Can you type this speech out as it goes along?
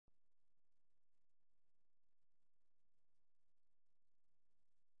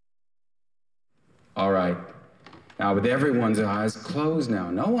Now, with everyone's eyes closed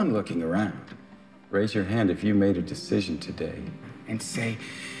now, no one looking around, raise your hand if you made a decision today and say,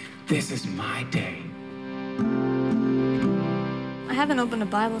 this is my day. I haven't opened a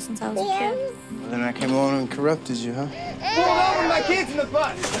Bible since I was a kid. Well, then I came along and corrupted you, huh? Pull over, my kid's in the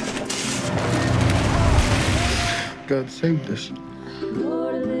bus! God saved us.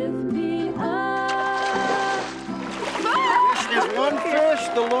 This is one fish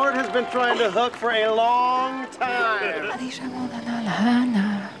the Lord has been trying to hook for a long time.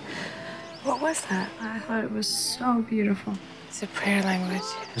 What was that? I thought it was so beautiful. It's a prayer language.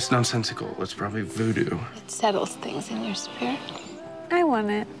 It's nonsensical. It's probably voodoo. It settles things in your spirit. I want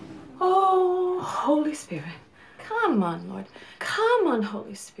it. Oh, Holy Spirit. Come on, Lord. Come on,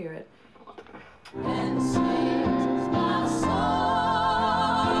 Holy Spirit.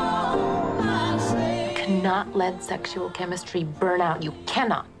 Cannot let sexual chemistry burn out. You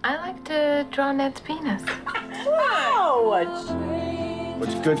cannot. I like to draw Ned's penis.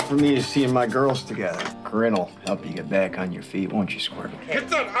 What's good for me is seeing my girls together. Corinne will help you get back on your feet, won't you, Squirt? Get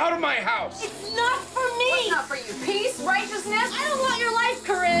them out of my house! It's not for me! What's not for you? Peace? Righteousness? I don't want your life,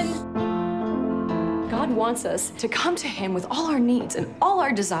 Corinne! God wants us to come to him with all our needs and all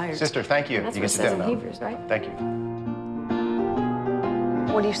our desires. Sister, thank you. And that's You what can it sit says down in now. Hebrews, right? Thank you.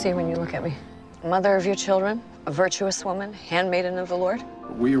 What do you see when you look at me? Mother of your children, a virtuous woman, handmaiden of the Lord?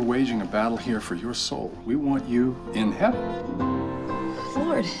 We are waging a battle here for your soul. We want you in heaven.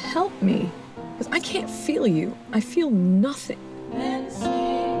 Lord, help me. Because I can't feel you. I feel nothing. You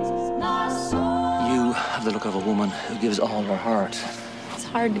have the look of a woman who gives all her heart. It's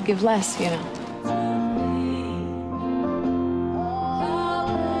hard to give less, you know.